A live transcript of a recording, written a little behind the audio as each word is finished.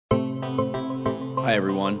Hi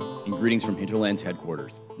everyone, and greetings from Hinterlands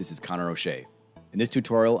headquarters. This is Conor O'Shea. In this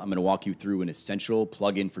tutorial, I'm going to walk you through an essential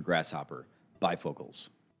plugin for Grasshopper,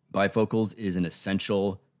 Bifocals. Bifocals is an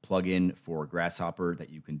essential plugin for Grasshopper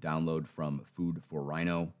that you can download from Food for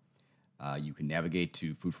Rhino. You can navigate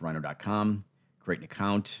to foodforrhino.com, create an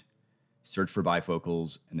account, search for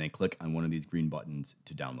Bifocals, and then click on one of these green buttons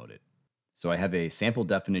to download it. So I have a sample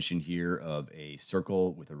definition here of a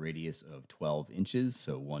circle with a radius of 12 inches,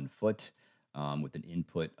 so 1 foot, with an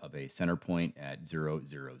input of a center point at 0,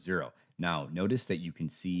 0, 0. Now, notice that you can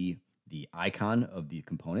see the icon of the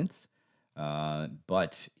components,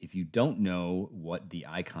 but if you don't know what the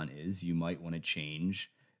icon is, you might want to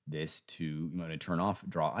change this to, you want to turn off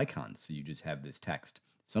draw icons, so you just have this text.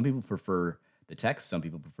 Some people prefer the text, some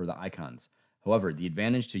people prefer the icons. However, the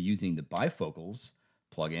advantage to using the Bifocals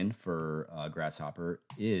plugin for Grasshopper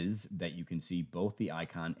is that you can see both the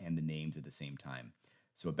icon and the names at the same time.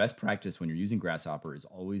 So a best practice when you're using Grasshopper is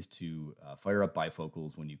always to fire up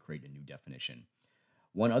Bifocals when you create a new definition.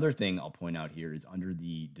 One other thing I'll point out here is under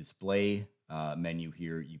the display menu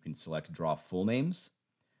here, you can select draw full names.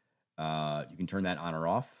 You can turn that on or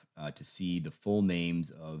off to see the full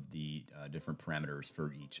names of the different parameters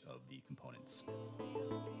for each of the components.